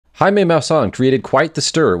Jaime Maussan created quite the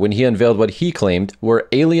stir when he unveiled what he claimed were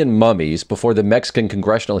alien mummies before the Mexican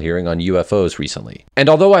congressional hearing on UFOs recently. And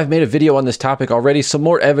although I've made a video on this topic already, some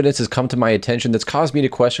more evidence has come to my attention that's caused me to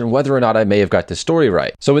question whether or not I may have got this story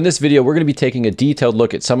right. So in this video, we're going to be taking a detailed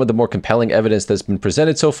look at some of the more compelling evidence that's been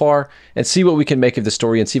presented so far and see what we can make of the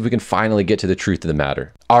story and see if we can finally get to the truth of the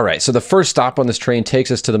matter. Alright, so the first stop on this train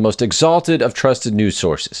takes us to the most exalted of trusted news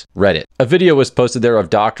sources, Reddit. A video was posted there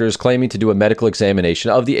of doctors claiming to do a medical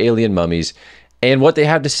examination of the alien mummies, and what they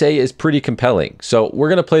have to say is pretty compelling. So we're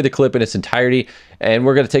going to play the clip in its entirety, and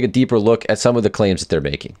we're going to take a deeper look at some of the claims that they're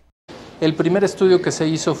making. El primer estudio que se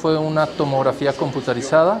hizo fue una tomografía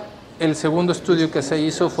computarizada. El segundo estudio que se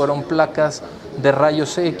hizo fueron placas de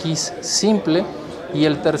rayos X simple. Y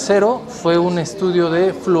el tercero fue un estudio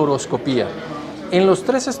de fluoroscopía. En los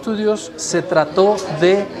tres estudios se trató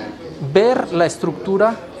de ver la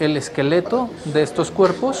estructura, el esqueleto de estos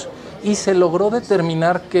cuerpos, y se logró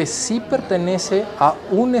determinar que sí pertenece a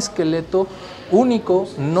un esqueleto único,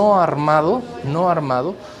 no armado,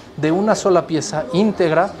 de una sola pieza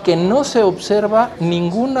íntegra, que no se observa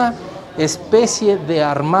ninguna especie de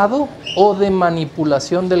armado o de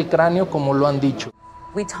manipulación del cráneo, como lo han dicho.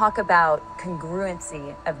 We talk about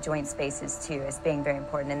congruency of joint spaces too as being very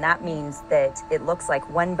important, and that means that it looks like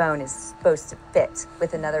one bone is supposed to fit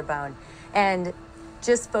with another bone. And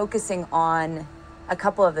just focusing on a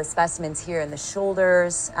couple of the specimens here in the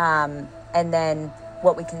shoulders, and then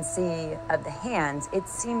what we can see of the hands, it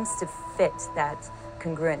seems to fit that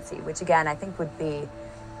congruency, which again I think would be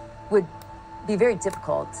very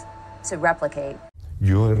difficult to replicate.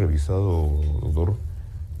 Yo he revisado, doctor,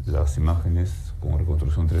 las imágenes con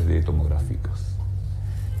reconstrucción 3D tomográficas,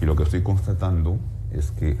 y lo que estoy constatando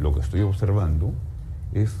es que lo que estoy observando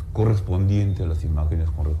es correspondiente a las imágenes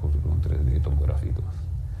con reconstrucción 3D tomográficas,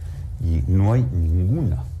 y no hay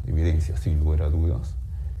ninguna evidencia, sin lugar a dudas,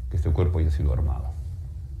 que este cuerpo haya sido armado,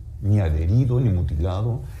 ni adherido, ni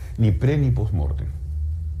mutilado, ni pre ni post mortem.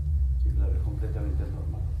 Sí, claro, es completamente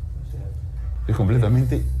normal. O sea, es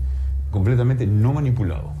completamente no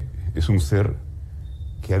manipulado. Es un ser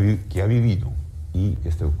que ha vivido, y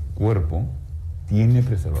este cuerpo tiene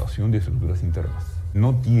preservación de estructuras internas.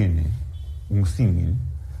 No tiene un símil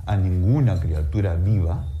a ninguna criatura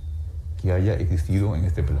viva que haya existido en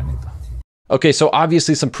este planeta. Okay, so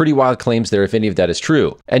obviously some pretty wild claims there if any of that is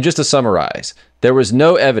true. And just to summarize, there was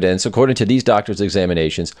no evidence, according to these doctors'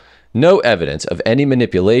 examinations, no evidence of any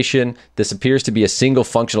manipulation. This appears to be a single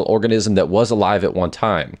functional organism that was alive at one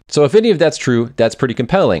time. So if any of that's true, that's pretty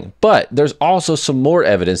compelling. But there's also some more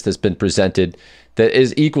evidence that's been presented that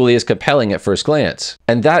is equally as compelling at first glance,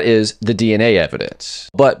 and that is the DNA evidence.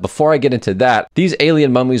 But before I get into that, these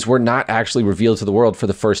alien mummies were not actually revealed to the world for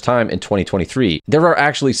the first time in 2023. There are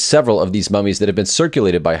actually several of these mummies that have been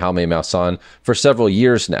circulated by Jaime Maussan for several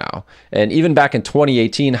years now. And even back in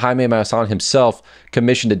 2018, Jaime Maussan himself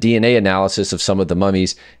commissioned a DNA analysis of some of the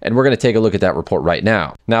mummies, and we're going to take a look at that report right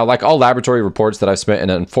now. Now, like all laboratory reports that I've spent an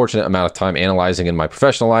unfortunate amount of time analyzing in my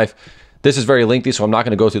professional life, this is very lengthy, so I'm not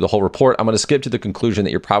going to go through the whole report. I'm going to skip to the conclusion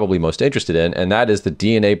that you're probably most interested in, and that is the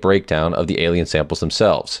DNA breakdown of the alien samples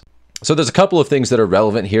themselves. So there's a couple of things that are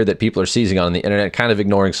relevant here that people are seizing on the internet, kind of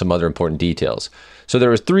ignoring some other important details. So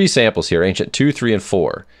there are three samples here, ancient 2, 3, and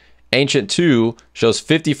 4. Ancient 2 shows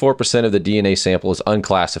 54% of the DNA sample is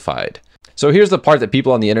unclassified. So here's the part that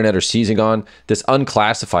people on the internet are seizing on, this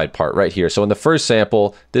unclassified part right here. So in the first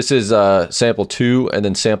sample, this is sample 2 and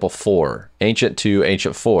then sample 4, ancient 2,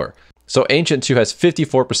 ancient 4. So ancient 2 has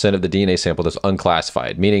 54% of the DNA sample that's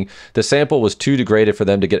unclassified, meaning the sample was too degraded for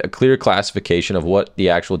them to get a clear classification of what the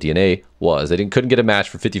actual DNA was. They couldn't get a match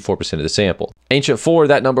for 54% of the sample. Ancient 4,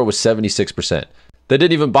 that number was 76%. They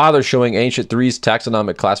didn't even bother showing ancient 3's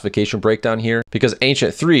taxonomic classification breakdown here, because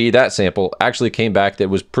ancient 3, that sample, actually came back that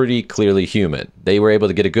was pretty clearly human. They were able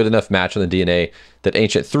to get a good enough match on the DNA that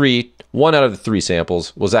ancient 3, 1 out of the 3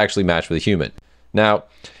 samples, was actually matched with a human. Now,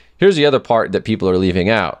 here's the other part that people are leaving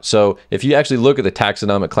out. So if you actually look at the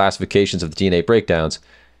taxonomic classifications of the DNA breakdowns,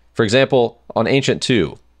 for example, on ancient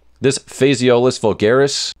 2, this Phaseolus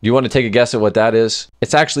vulgaris, do you want to take a guess at what that is?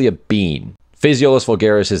 It's actually a bean. Phaseolus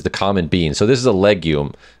vulgaris is the common bean. So this is a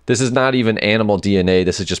legume. This is not even animal DNA.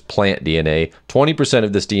 This is just plant DNA. 20%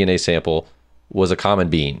 of this DNA sample was a common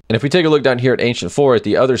bean. And if we take a look down here at ancient 4 at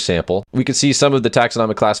the other sample, we can see some of the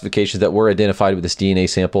taxonomic classifications that were identified with this DNA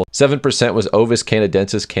sample. 7% was Ovis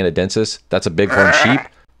canadensis. That's a bighorn sheep.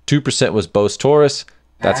 2% was Bos taurus.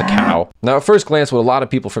 That's a cow. Now, at first glance, what a lot of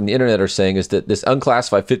people from the internet are saying is that this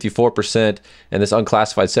unclassified 54% and this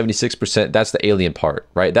unclassified 76%, that's the alien part,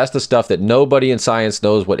 right? That's the stuff that nobody in science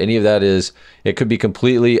knows what any of that is. It could be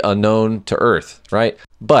completely unknown to Earth, right?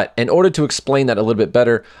 But in order to explain that a little bit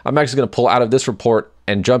better, I'm actually going to pull out of this report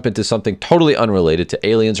and jump into something totally unrelated to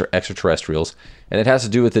aliens or extraterrestrials, and it has to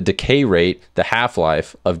do with the decay rate, the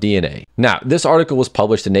half-life of DNA. Now, this article was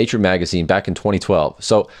published in Nature magazine back in 2012.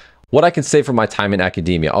 So what I can say from my time in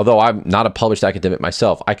academia, although I'm not a published academic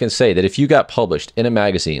myself, I can say that if you got published in a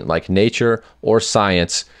magazine like Nature or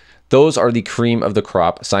Science, those are the cream of the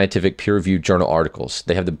crop scientific peer-reviewed journal articles.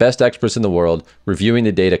 They have the best experts in the world reviewing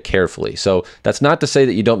the data carefully. So that's not to say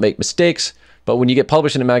that you don't make mistakes, but when you get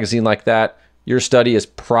published in a magazine like that, your study is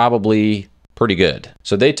probably pretty good.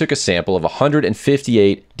 So they took a sample of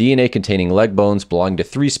 158 DNA-containing leg bones belonging to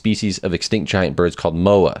 3 species of extinct giant birds called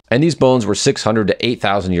moa. And these bones were 600 to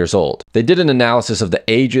 8,000 years old. They did an analysis of the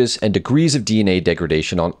ages and degrees of DNA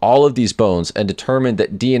degradation on all of these bones and determined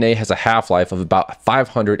that DNA has a half-life of about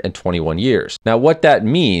 521 years. Now, what that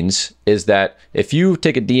means is that if you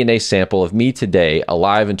take a DNA sample of me today,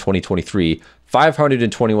 alive in 2023,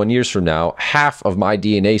 521 years from now, half of my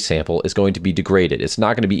DNA sample is going to be degraded. It's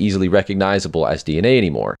not going to be easily recognizable as DNA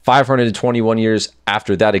anymore. 521 years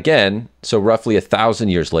after that again, so roughly 1,000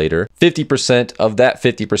 years later, 50% of that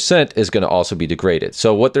 50% is going to also be degraded.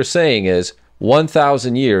 So what they're saying is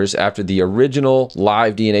 1,000 years after the original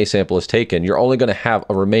live DNA sample is taken, you're only going to have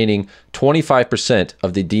a remaining 25%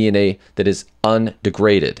 of the DNA that is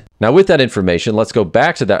undegraded. Now, with that information, let's go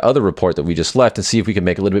back to that other report that we just left and see if we can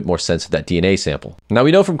make a little bit more sense of that DNA sample. Now,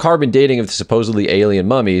 we know from carbon dating of the supposedly alien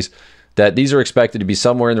mummies that these are expected to be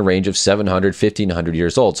somewhere in the range of 700, 1,500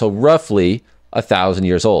 years old, so roughly 1,000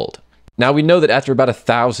 years old. Now, we know that after about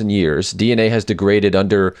 1,000 years, DNA has degraded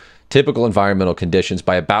under typical environmental conditions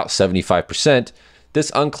by about 75%.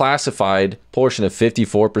 This unclassified portion of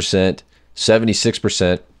 54%,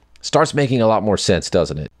 76%, starts making a lot more sense,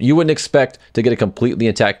 doesn't it? You wouldn't expect to get a completely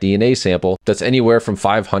intact DNA sample that's anywhere from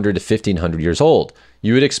 500 to 1,500 years old.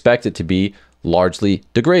 You would expect it to be largely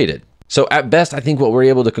degraded. So at best, I think what we're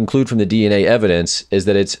able to conclude from the DNA evidence is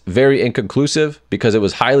that it's very inconclusive because it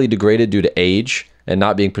was highly degraded due to age and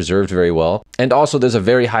not being preserved very well. And also there's a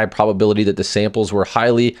very high probability that the samples were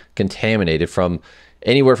highly contaminated from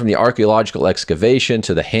anywhere from the archaeological excavation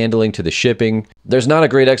to the handling to the shipping. There's not a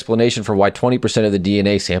great explanation for why 20% of the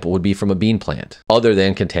DNA sample would be from a bean plant, other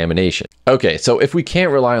than contamination. Okay, so if we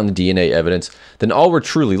can't rely on the DNA evidence, then all we're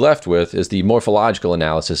truly left with is the morphological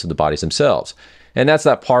analysis of the bodies themselves. And that's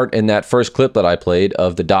that part in that first clip that I played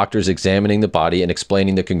of the doctors examining the body and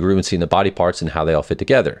explaining the congruency in the body parts and how they all fit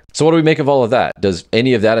together. So what do we make of all of that? Does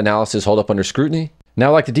any of that analysis hold up under scrutiny?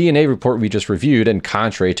 Now, like the DNA report we just reviewed, and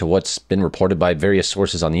contrary to what's been reported by various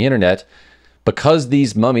sources on the internet, because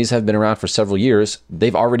these mummies have been around for several years,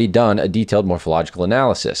 they've already done a detailed morphological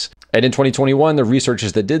analysis. And in 2021, the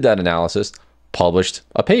researchers that did that analysis published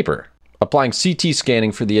a paper applying CT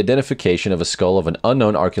scanning for the identification of a skull of an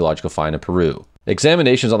unknown archaeological find in Peru.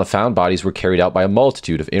 Examinations on the found bodies were carried out by a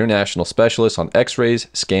multitude of international specialists on X-rays,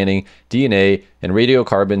 scanning, DNA, and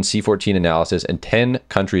radiocarbon C14 analysis in 10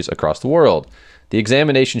 countries across the world. The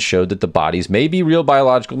examination showed that the bodies may be real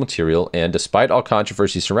biological material, and despite all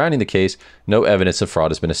controversy surrounding the case, no evidence of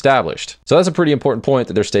fraud has been established. So that's a pretty important point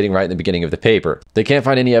that they're stating right in the beginning of the paper. They can't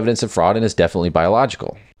find any evidence of fraud and it's definitely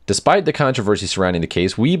biological. Despite the controversy surrounding the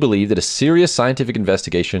case, we believe that a serious scientific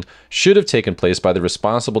investigation should have taken place by the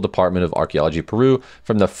responsible Department of Archaeology Peru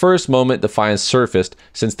from the first moment the finds surfaced,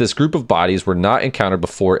 since this group of bodies were not encountered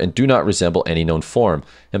before and do not resemble any known form.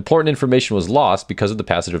 Important information was lost because of the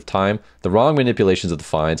passage of time, the wrong manipulations of the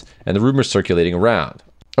finds, and the rumors circulating around.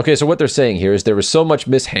 Okay, so what they're saying here is there was so much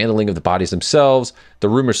mishandling of the bodies themselves, the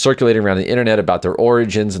rumors circulating around the internet about their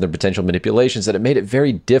origins and their potential manipulations, that it made it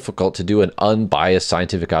very difficult to do an unbiased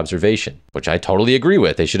scientific observation, which I totally agree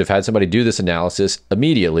with. They should have had somebody do this analysis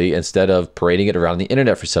immediately instead of parading it around the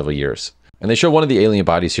internet for several years. And they show one of the alien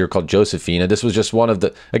bodies here called Josephina. This was just one of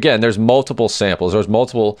the, again, there's multiple samples. There's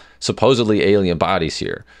multiple supposedly alien bodies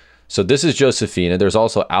here. So this is Josephina. There's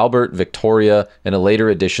also Albert, Victoria, and a later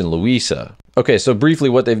edition, Luisa. Okay, so briefly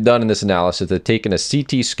what they've done in this analysis, they've taken a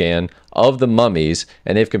CT scan of the mummies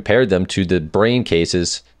and they've compared them to the brain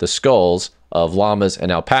cases, the skulls of llamas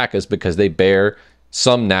and alpacas, because they bear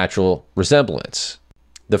some natural resemblance.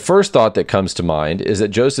 The first thought that comes to mind is that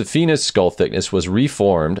Josephina's skull thickness was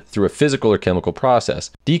reformed through a physical or chemical process.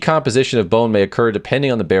 Decomposition of bone may occur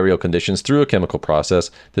depending on the burial conditions through a chemical process.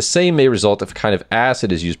 The same may result if a kind of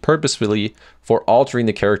acid is used purposefully for altering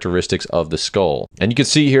the characteristics of the skull. And you can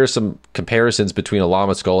see here some comparisons between a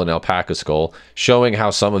llama skull and an alpaca skull, showing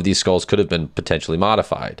how some of these skulls could have been potentially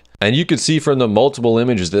modified. And you can see from the multiple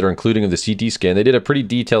images that are including of the CT scan, they did a pretty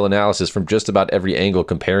detailed analysis from just about every angle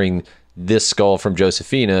comparing this skull from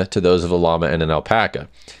Josephina to those of a llama and an alpaca.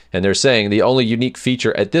 And they're saying the only unique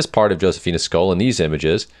feature at this part of Josephina's skull in these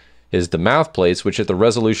images is the mouth plates, which at the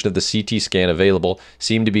resolution of the CT scan available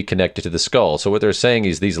seem to be connected to the skull. So what they're saying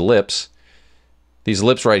is these lips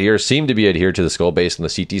right here seem to be adhered to the skull based on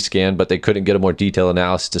the CT scan, but they couldn't get a more detailed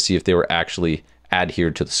analysis to see if they were actually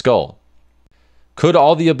adhered to the skull. Could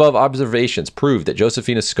all the above observations prove that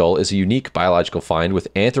Josephina's skull is a unique biological find with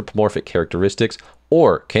anthropomorphic characteristics,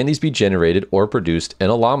 or can these be generated or produced in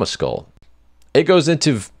a llama skull? It goes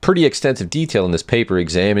into pretty extensive detail in this paper,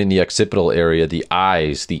 examining the occipital area, the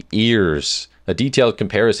eyes, the ears. A detailed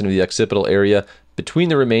comparison of the occipital area between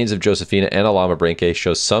the remains of Josephina and a llama brain case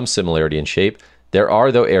shows some similarity in shape. There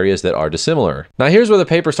are, though, areas that are dissimilar. Now, here's where the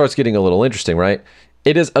paper starts getting a little interesting, right?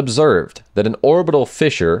 It is observed that an orbital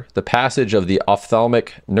fissure, the passage of the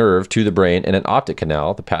ophthalmic nerve to the brain, and an optic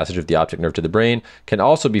canal, the passage of the optic nerve to the brain, can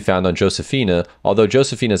also be found on Josephina, although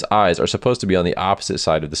Josephina's eyes are supposed to be on the opposite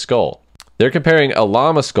side of the skull. They're comparing a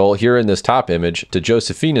llama skull here in this top image to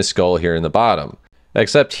Josephina's skull here in the bottom.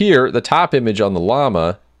 Except here, the top image on the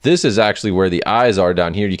llama, this is actually where the eyes are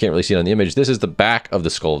down here. You can't really see it on the image. This is the back of the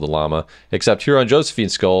skull of the llama. Except here on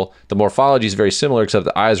Josephine's skull, the morphology is very similar, except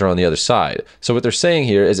the eyes are on the other side. So what they're saying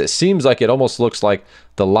here is it seems like it almost looks like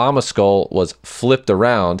the llama skull was flipped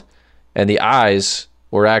around and the eyes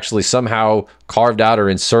were actually somehow carved out or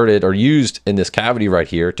inserted or used in this cavity right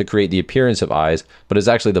here to create the appearance of eyes, but it's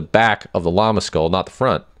actually the back of the llama skull, not the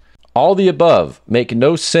front. All the above make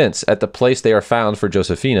no sense at the place they are found for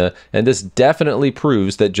Josephina, and this definitely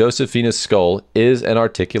proves that Josephina's skull is an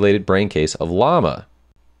articulated brain case of llama.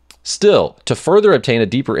 Still, to further obtain a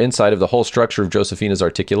deeper insight of the whole structure of Josephina's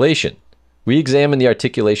articulation, we examine the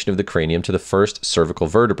articulation of the cranium to the first cervical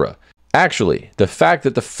vertebra. Actually, the fact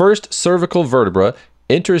that the first cervical vertebra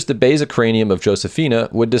enters the basicranium of Josephina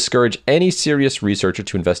would discourage any serious researcher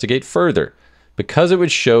to investigate further, because it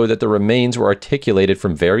would show that the remains were articulated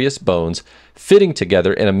from various bones fitting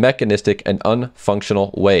together in a mechanistic and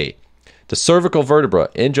unfunctional way. The cervical vertebra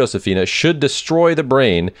in Josephina should destroy the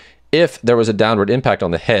brain if there was a downward impact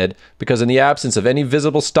on the head, because in the absence of any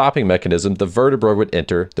visible stopping mechanism, the vertebra would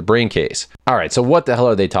enter the brain case. All right, so what the hell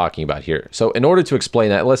are they talking about here? So in order to explain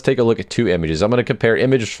that, let's take a look at two images. I'm going to compare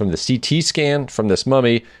images from the CT scan from this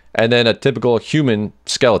mummy and then a typical human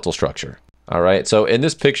skeletal structure. All right, so in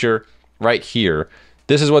this picture right here,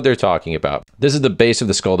 this is what they're talking about. This is the base of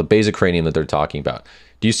the skull, the basicranium that they're talking about.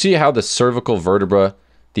 Do you see how the cervical vertebra,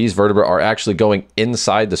 these vertebrae are actually going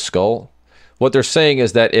inside the skull? What they're saying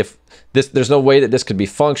is that if there's no way that this could be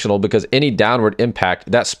functional, because any downward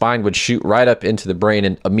impact, that spine would shoot right up into the brain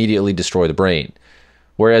and immediately destroy the brain.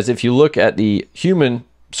 Whereas if you look at the human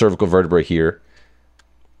cervical vertebra here,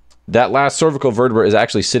 that last cervical vertebra is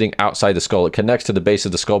actually sitting outside the skull. It connects to the base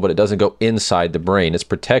of the skull, but it doesn't go inside the brain. It's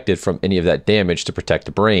protected from any of that damage to protect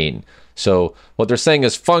the brain. So what they're saying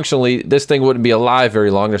is functionally, this thing wouldn't be alive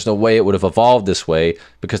very long. There's no way it would have evolved this way,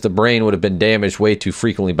 because the brain would have been damaged way too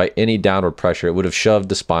frequently by any downward pressure. It would have shoved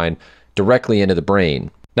the spine directly into the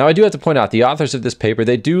brain. Now, I do have to point out, the authors of this paper,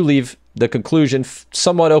 they do leave the conclusion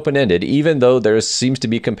somewhat open-ended, even though there seems to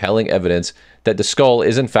be compelling evidence that the skull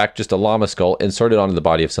is in fact just a llama skull inserted onto the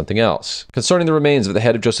body of something else. Concerning the remains of the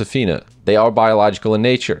head of Josephina, they are biological in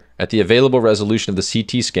nature. At the available resolution of the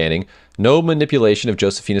CT scanning, no manipulation of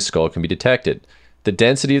Josephina's skull can be detected. The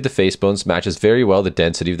density of the face bones matches very well the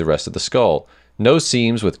density of the rest of the skull. No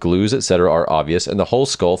seams with glues, etc. are obvious, and the whole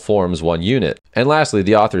skull forms one unit. And lastly,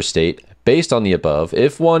 the authors state, based on the above,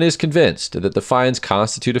 if one is convinced that the finds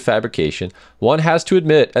constitute a fabrication, one has to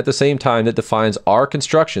admit at the same time that the finds are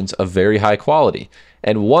constructions of very high quality,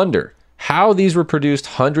 and wonder how these were produced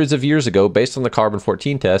hundreds of years ago based on the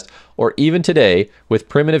carbon-14 test, or even today with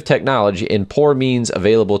primitive technology and poor means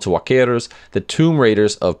available to Huaqueros, the tomb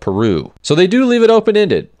raiders of Peru. So they do leave it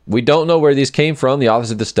open-ended. We don't know where these came from, the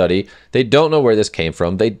authors of the study. They don't know where this came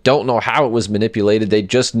from. They don't know how it was manipulated. They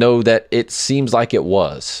just know that it seems like it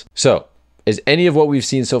was. So, is any of what we've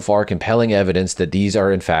seen so far compelling evidence that these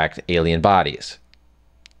are in fact alien bodies?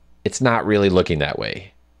 It's not really looking that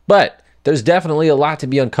way. But there's definitely a lot to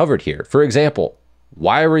be uncovered here. For example,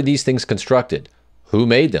 why were these things constructed? Who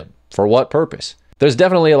made them? For what purpose? There's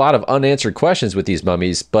definitely a lot of unanswered questions with these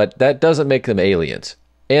mummies, but that doesn't make them aliens.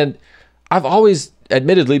 And I've always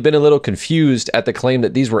admittedly been a little confused at the claim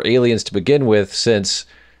that these were aliens to begin with, since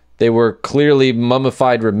they were clearly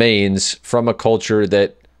mummified remains from a culture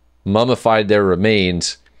that mummified their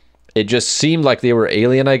remains. It just seemed like they were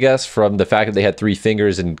alien, I guess, from the fact that they had 3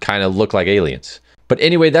 fingers and kind of looked like aliens. But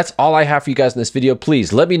anyway, that's all I have for you guys in this video.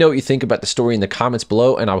 Please let me know what you think about the story in the comments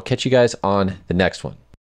below, and I'll catch you guys on the next one.